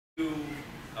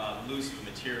loose of a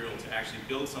material to actually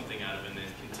build something out of and then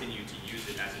continue to use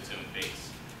it as its own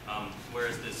base.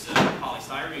 Whereas this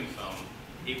polystyrene foam,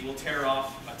 it will tear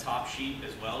off a top sheet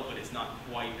as well, but it's not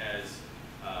quite as,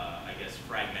 I guess,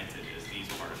 fragmented as these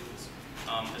particles.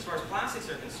 As far as plastics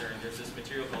are concerned, there's this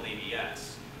material called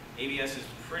ABS. ABS is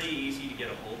pretty easy to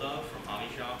get a hold of from hobby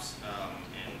shops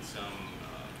and some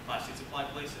plastic supply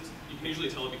places. You can usually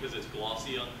tell it because it's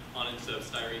glossy on it instead of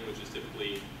styrene, which is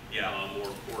typically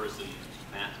more porous and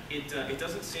matte. It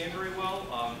doesn't sand very well.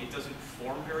 It doesn't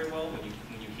form very well. When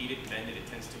you heat it and bend it, it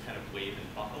tends to kind of wave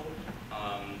and buckle.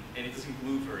 And it doesn't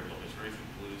glue very well. There's very few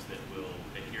glues that will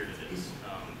adhere to this.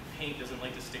 Paint doesn't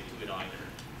like to stick to it either.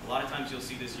 A lot of times you'll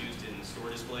see this used in store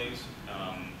displays,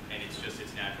 and it's just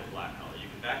its natural black color. You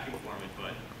can vacuum form it,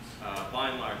 but by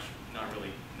and large, not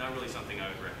really something I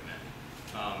would recommend.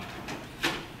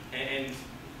 And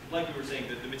like we were saying,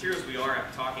 the materials we are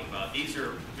talking about, these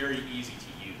are very easy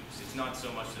to use. It's not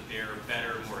so much that they're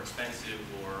better, more expensive,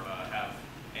 or have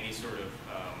any sort of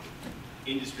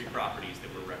industry properties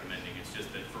that we're recommending. It's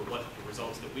just that for what the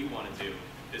results that we want to do,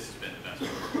 this has been the best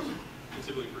for us.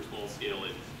 Typically for small scale,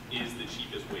 it is the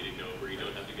cheapest way to go, where you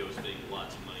don't have to go spending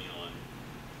lots of money on,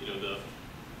 the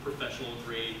professional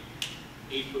grade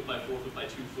 8 foot by 4 foot by 2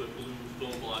 foot blue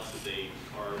foam blocks that they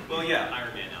carve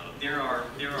Iron Man out of. There are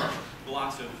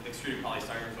blocks of extruded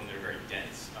polystyrene foam that are very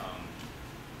dense.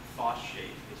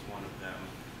 Phosphate is one of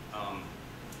them.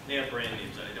 They have brand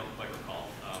names that I don't quite recall.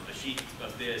 A sheet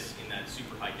of this in that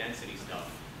super high density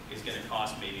stuff is going to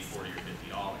cost maybe $40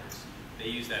 or $50. They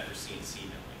use that for CNC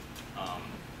milling.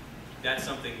 That's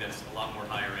something that's a lot more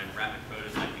higher end, rapid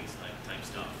prototyping type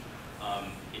stuff.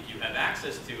 If you have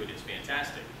access to it, it's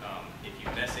fantastic. If you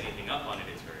mess anything up on it,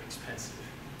 it's very expensive.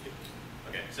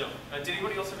 Okay, so did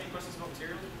anybody else have any questions about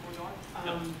materials before we go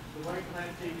on? The white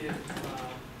plastic is,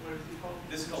 what is it called?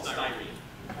 This is called styrene.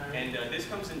 And this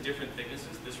comes in different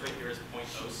thicknesses. This right here is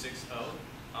 0.060.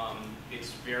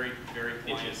 It's very, very fine.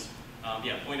 Inches.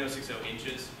 0.060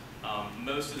 inches.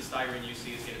 Most of the styrene you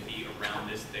see is going to be around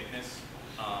this thickness.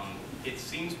 It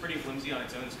seems pretty flimsy on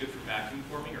its own. It's good for vacuum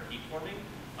forming or heat forming.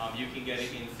 You can get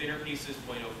it in thinner pieces,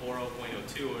 0.040,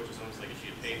 0.02, which is almost like a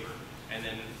sheet of paper, and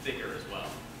then thicker as well.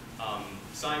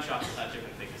 Sign shops will have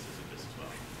different thicknesses of this as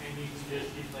well. And you can just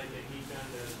use like a heat gun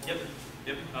to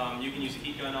Yep. You can use a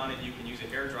heat gun on it. You can use a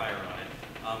hair dryer on it.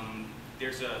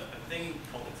 There's a thing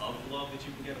called an UGG glove that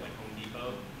you can get at like Home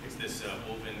Depot. It's this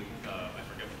woven, I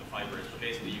forget what the fiber is, but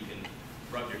basically you can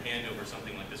rub your hand over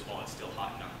something like this while it's still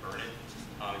hot and not burn it.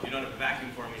 If you don't have a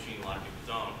vacuum forming machine, a lot of people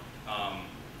don't,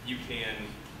 you can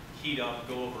heat up,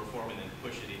 go over a form, and then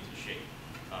push it into shape.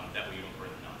 That way you don't burn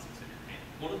the nonsense in your hand.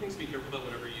 One of the things to be careful about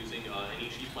whenever using any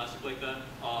sheet plastic like that,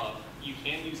 you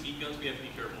can use heat guns, but you have to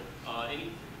be careful.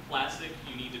 Any plastic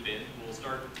you need to bend will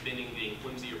start bending, getting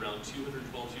flimsy around 212,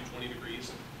 220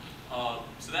 degrees.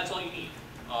 So that's all you need.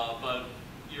 But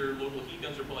your local heat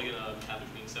guns are probably going to have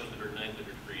between 700 and 900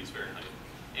 degrees Fahrenheit.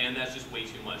 And that's just way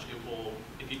too much. It will,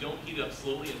 if you don't heat it up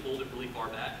slowly and hold it really far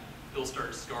back, it'll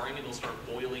start scarring and it'll start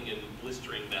boiling and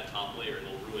blistering that top layer and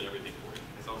it'll ruin everything for you.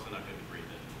 It's also not going to be breathed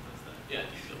in. That's that. Yeah,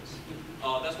 details.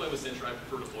 That's why with Centra I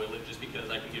prefer to foil it, just because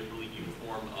I can get really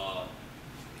uniform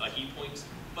heat points.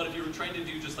 But if you were trying to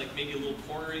do just like maybe a little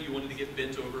corner you wanted to get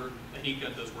bent over, a heat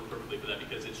gun does work perfectly for that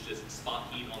because it's just spot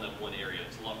heat on that one area.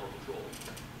 It's a lot more control.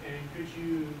 And could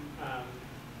you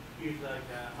use like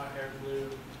a hot air glue,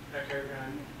 a hair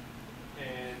gun,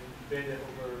 and bend it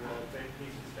over a big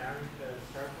piece of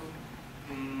styrofoam?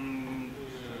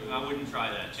 I wouldn't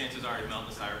try that. Chances are it melt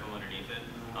the styrofoam underneath it.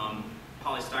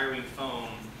 Polystyrene foam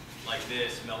like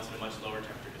this melts at a much lower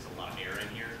temperature. There's a lot of air in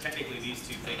here. Technically, these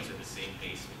two things are the same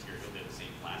base material. They're the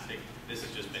same plastic. This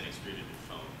has just been extruded in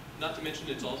foam. Not to mention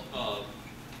it's also,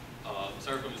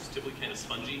 styrofoam is typically kind of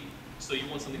spongy, so you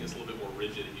want something that's a little bit more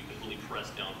rigid and you can really press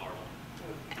down hard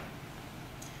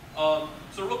on.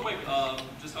 So real quick,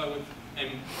 just how I went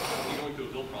and going through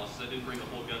a build process, I didn't bring the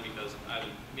whole gun because I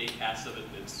haven't made casts of it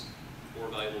and it's more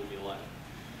valuable to me alive.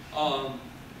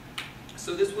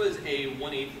 So this was a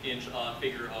 1/8 inch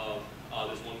figure of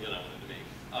this one gun I wanted to make.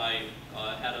 I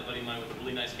had a buddy of mine with a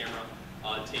really nice camera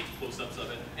take close-ups of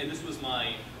it, and this was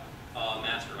my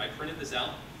master. I printed this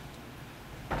out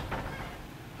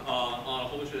on a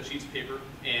whole bunch of sheets of paper,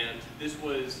 and this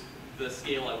was the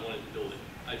scale I wanted to build it.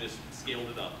 I just scaled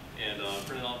it up and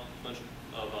printed off a bunch of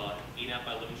 8.5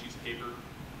 by 11 sheets of paper,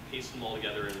 pasted them all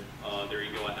together, and there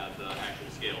you go, I have the actual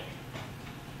scale.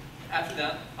 After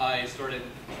that, I started,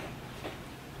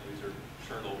 these are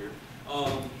turned all weird.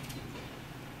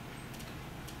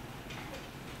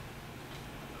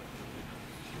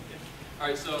 All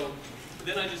right, so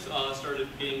then I just started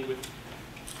getting with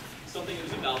something that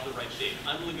is about the right shape.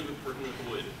 I'm really good with working with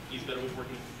wood. He's better with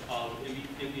working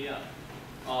MDF.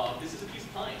 This is a piece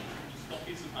of pine. Just a couple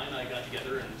pieces of pine I got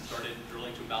together and started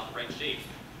drilling to about the right shape.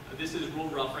 This is real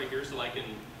rough right here, so I can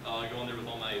go in there with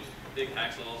all my big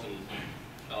hacksaws and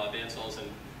bandsaws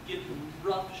and get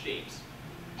rough shapes.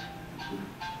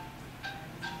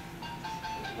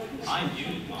 I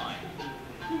muted mine.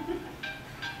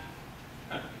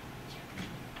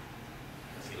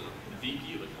 The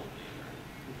VP of the company.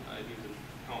 I need to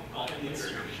Call him later.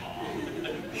 your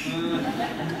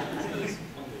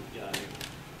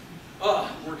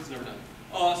Work is never done.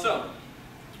 So,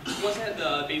 once I had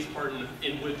the base part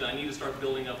in wood done, I need to start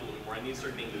building up a little bit more. I need to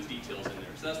start getting those details in there.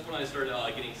 So that's when I started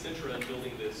getting Sintra and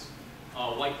building this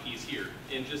white piece here,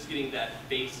 and just getting that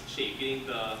base shape, getting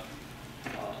the,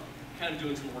 kind of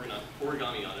doing some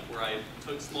origami on it, where I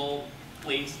took small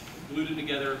plates, glued them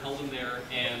together, held them there,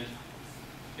 and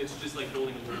it's just like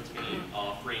building a little tiny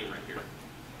frame right here.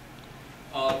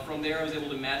 From there, I was able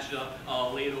to match it up,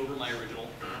 lay it over my original,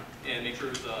 and make sure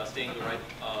it was staying the right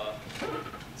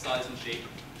size and shape.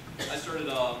 I started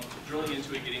drilling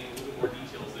into it, getting a little bit more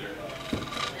details there.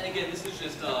 And again, this is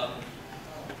just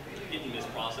hitting this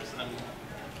process.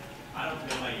 I don't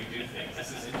know how you do things.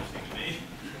 This is interesting to me.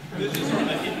 This is just sort of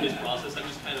a hit-and-miss process. I'm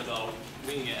just kind of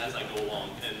winging it as I go along,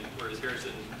 and whereas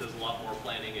Harrison does a lot more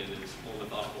planning and is more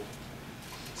methodical.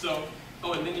 So,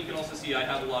 oh, and then you can also see I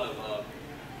have a lot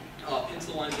of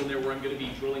pencil lines in there where I'm going to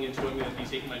be drilling into. I'm going to be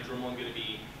taking my Dremel. I'm going to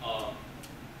be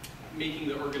making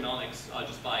the ergonomics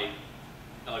just by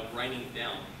grinding it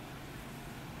down.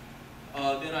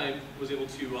 Then I was able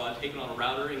to take it on a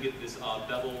router and get this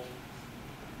beveled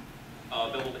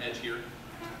edge here,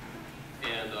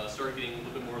 and start getting a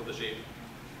little bit more of the shape.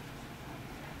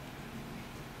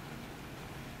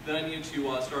 Then I needed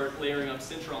to start layering up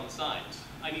Sintra on the sides.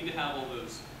 I need to have all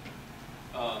those,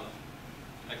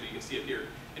 actually you can see it here,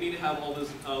 I need to have all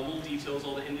those little details,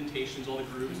 all the indentations, all the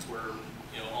grooves where,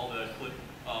 you know, all the clip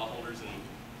holders and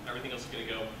everything else is going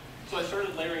to go. So I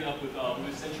started layering up with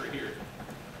Sintra here.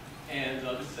 And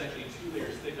this is actually 2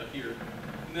 layers thick up here.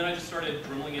 And then I just started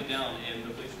dremeling it down, and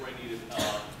the place where I needed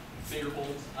bigger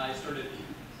holes, I started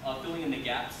filling in the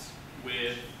gaps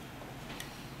with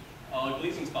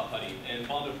glazing spot putty and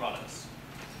Bondo products.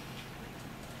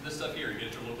 This stuff here, you get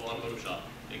at your local automotive shop.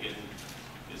 Again,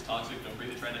 is toxic. Don't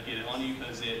breathe it. Try not to get it on you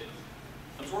because it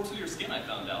absorbs through your skin, I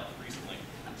found out recently.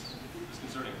 It's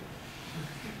disconcerting.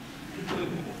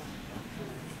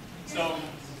 So,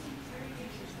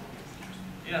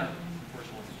 yeah,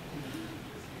 unfortunately.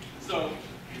 So,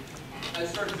 I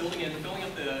started filling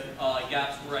up the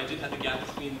gaps where I did have the gap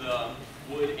between the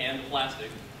wood and the plastic,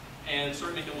 and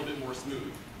started making it a little bit more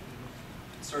smooth.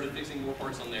 Started fixing more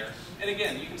parts on there. And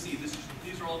again, you can see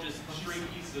these are all just straight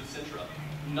pieces of Sintra.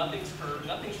 Nothing's curved,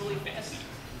 nothing's really fancy.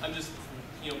 I'm just,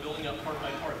 you know, building up part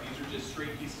by part. These are just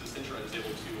straight pieces of Sintra I was able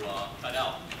to cut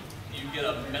out. You get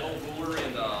a metal ruler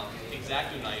and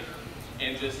X-Acto knife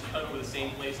and just cut over the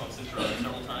same place on Sintra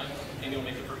several times, and you'll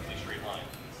make a perfectly straight line.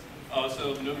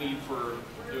 So no need for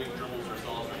doing dribbles or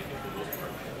saws or anything for the most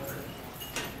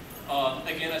part.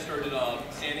 Again, I started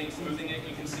sanding, smoothing it.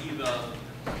 You can see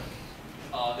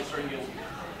it's starting to get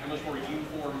a much more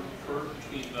uniform curve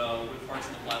between the wood parts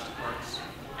and the plastic parts.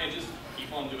 And just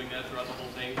keep on doing that throughout the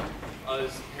whole thing.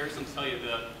 As Harrison will tell you,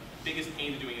 the biggest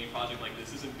pain to doing any project like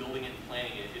this isn't building it and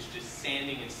planning it. It's just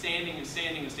sanding and sanding and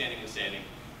sanding and sanding and sanding,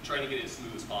 trying to get it as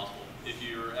smooth as possible. If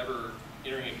you're ever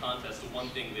entering a contest, the one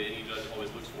thing that any judge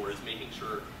always looks for is making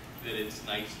sure that it's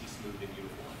nice and smooth and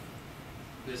uniform.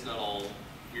 It's not all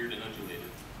weird and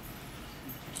undulated.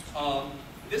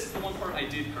 This is the one part I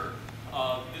did curve.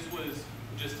 This was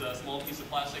just a small piece of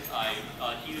plastic. I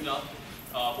heated up,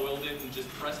 boiled it, and just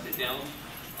pressed it down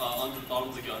onto the bottom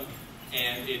of the gun,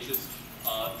 and it just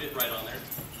fit right on there.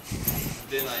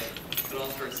 Then I put it on,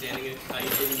 started sanding it. I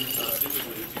used super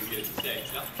glue to get it to stay.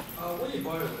 Yeah. What do you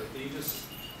boil it? Do you just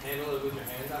handle it with your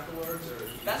hands afterwards, or?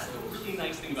 That's the really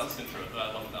nice thing about Sintra that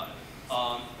I love about it.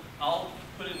 I'll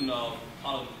put it in a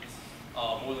pot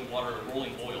of boiling water or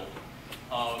rolling oil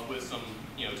with some,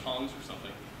 tongs or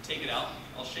something. Take it out.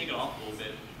 I'll shake it off a little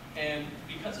bit. And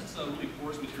because it's a really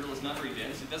porous material, it's not very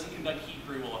dense, it doesn't conduct heat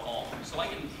very well at all. So I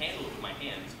can handle it with my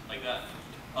hands, like that,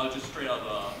 just straight out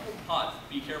of the pot.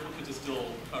 Be careful because it's still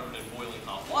covered in boiling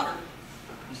hot water.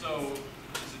 So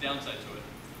there's a downside to it.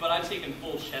 But I've taken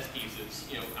full chess pieces,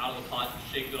 out of the pot,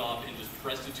 shaked it off, and just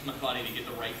pressed it to my body to get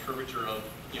the right curvature of,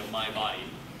 my body.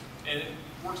 And it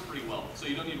works pretty well. So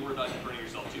you don't need to worry about burning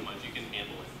yourself too much. You can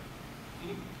handle it.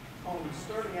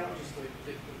 Starting out just like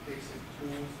the basic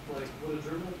tools, like would a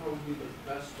Dremel probably be the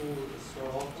best tool to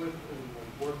start off with and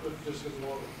work with just because of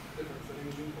all the different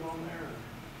fittings you put on there?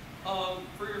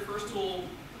 For your first tool,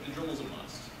 the Dremel's a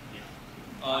must.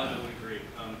 Yeah. I would agree.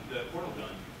 The portal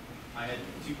gun, I had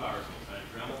two power tools. I had a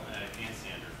Dremel and I had a hand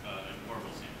sander, an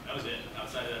orbital sander. That was it.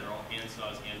 Outside of that are all hand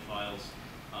saws, hand files,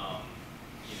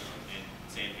 you know, and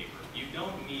sandpaper. You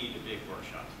don't need a big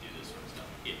workshop to do this sort of stuff.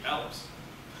 It helps,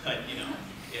 but you know,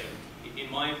 in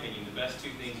my opinion, the best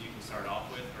two things you can start off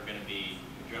with are going to be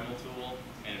a Dremel tool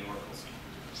and an orbital sander.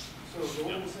 So the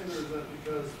orbital sander, is that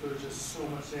because there's just so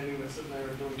much sanding that's sitting there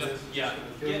doing this? It's Yeah,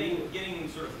 just gonna kill you? getting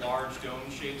sort of large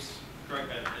dome shapes, correct?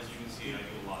 As you can see, I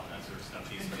do a lot of that sort of stuff.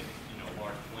 These, you know,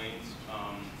 large planes.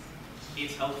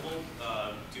 It's helpful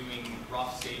doing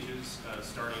rough stages,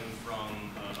 starting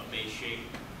from a base shape,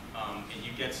 and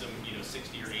you get some, you know,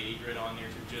 60 or 80 grit on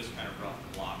there to just kind of rough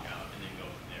the block out and then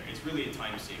go from there. It's really a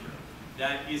time saver.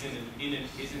 That isn't a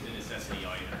necessity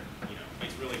either. You know,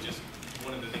 it's really just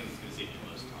one of the things that's going to save you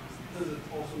the most time. Does it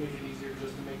also make it easier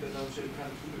just to make the dome shape kind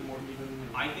of keep it more even?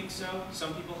 I think so.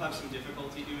 Some people have some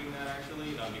difficulty doing that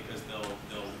actually, because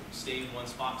they'll stay in one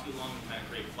spot too long and kind of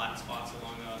create flat spots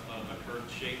along a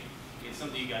curved shape. It's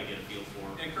something you got to get a feel for.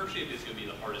 And curve shape is going to be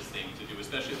the hardest thing to do,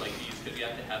 especially like these, because you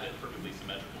have to have it perfectly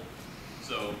symmetrical.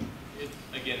 So it,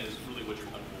 again, is really what you're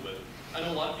comfortable with. I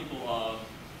know a lot of people,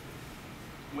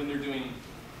 when they're doing,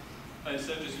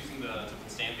 instead of just using the typical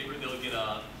sandpaper, they'll get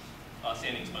a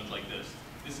sanding sponge like this.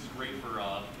 This is great for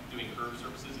doing curved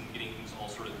surfaces and getting things all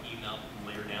sort of even out and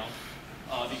layered down.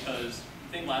 Because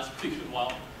the thing lasts a pretty good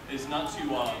while. It's not too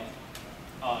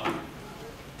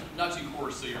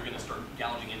coarse, so you're going to start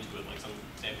gouging into it like some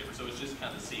sandpaper. So it's just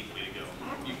kind of the safe way to go.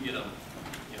 You can get a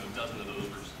dozen of those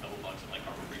for just a couple bucks at like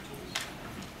Harbor Freight Tools.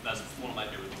 That's one of my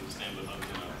favorite things to stand with other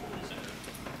than a portable sander.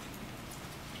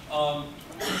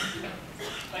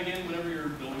 Again, whenever you're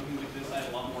building things like this, I had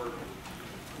a lot more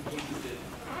pieces that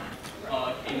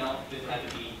came out that had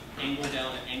to be angled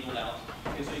down and angled out.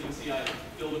 And so you can see I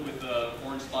filled it with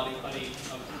orange spotting putty.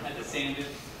 I had to sand it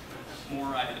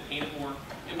more, I had to paint it more.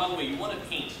 And by the way, you want to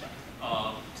paint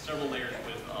several layers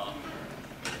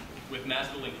with mass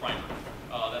building primer.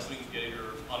 That's something you can get at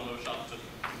your automotive shop.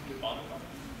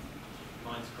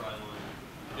 Mine's Cryline.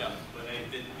 Yeah. But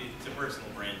it's a personal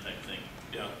brand type thing.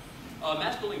 Yeah.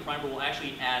 Mass building primer will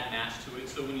actually add mass to it,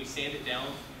 so when you sand it down,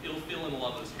 it'll fill in a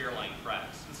lot of those hairline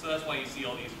cracks. And so that's why you see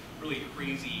all these really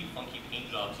crazy, funky paint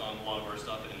jobs on a lot of our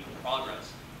stuff in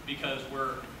progress, because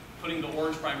we're putting the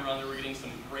orange primer on there, we're getting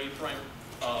some gray primer,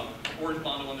 orange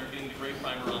Bondo on there, getting the gray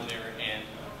primer on there, and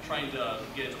trying to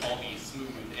get it to all be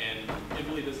smooth. And it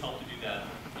really does help to do that,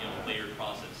 you know, layered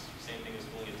process. Same thing as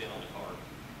pulling it down on the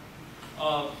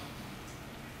car.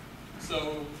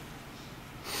 So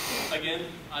again,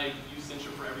 I use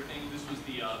Cincher for everything. This was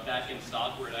the back-end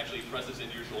stock where it actually presses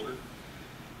into your shoulder.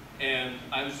 And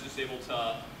I was just able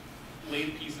to lay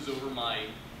the pieces over my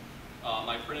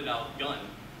my printed out gun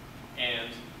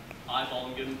and eyeball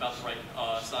them, give them about the right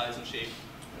size and shape.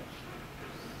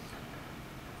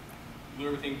 Glue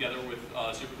everything together with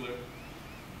super glue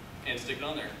and stick it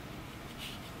on there.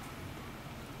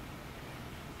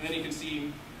 And then you can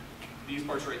see these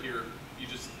parts right here. You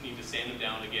just need to sand them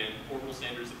down again. Orbital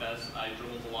sander is the best. I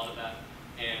drilled a lot of that.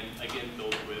 And again,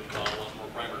 filled with lots more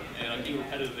primer. And I'm being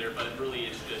repetitive there, but really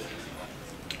it's just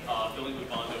filling with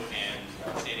Bondo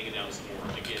and sanding it down some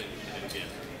more again and again.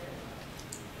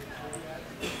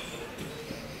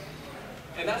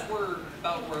 And that's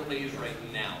about where it lays right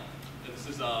now. This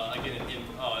is again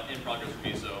in progress for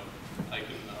me, so I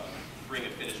can bring a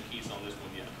finished piece on this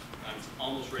one yet. I'm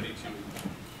almost ready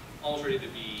to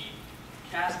be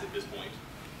cast at this point.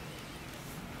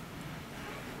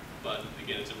 But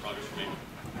again, it's in progress for me.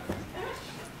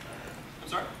 I'm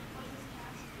sorry?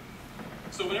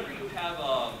 So whenever you have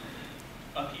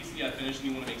a piece that you have finished and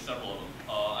you want to make several of them,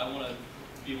 I want to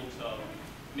be able to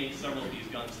make several of these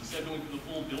guns. Instead of going through the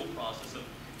full build process of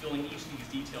filling each of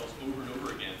these details over and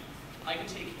over again, I can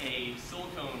take a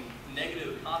silicone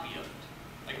negative copy of it.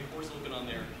 I can pour silicone on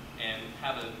there and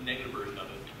have a negative version of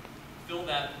it. Fill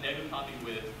that negative copy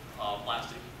with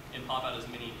plastic and pop out as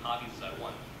many copies as I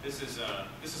want. This is a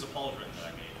pauldron that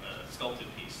I made, a sculpted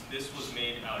piece. This was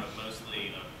made out of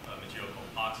mostly a material called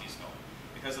epoxy sculpt.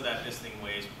 Because of that, this thing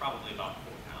weighs probably about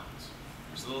 4 pounds.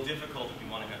 It's a little difficult if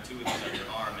you want to have 2 of these on your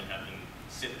arm and have them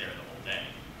sit there the whole day.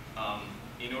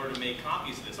 In order to make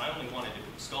copies of this, I only wanted to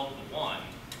sculpt the one,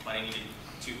 but I needed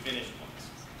 2 finished ones.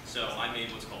 So I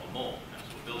made what's called a mold. That's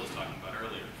what Bill was talking about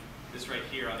earlier. This right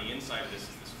here, on the inside of this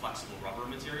is this flexible rubber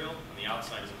material. On the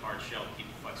outside is a hard shell to keep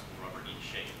the flexible rubber in each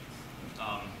shape.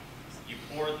 You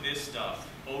pour this stuff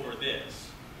over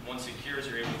this. Once it cures,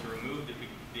 you're able to remove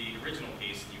the original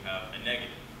piece, and you have a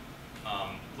negative.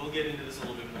 We'll get into this a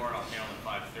little bit more on panel at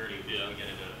 5:30 when we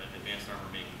get into advanced armor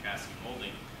making, casting,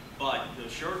 molding. But the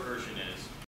short version is,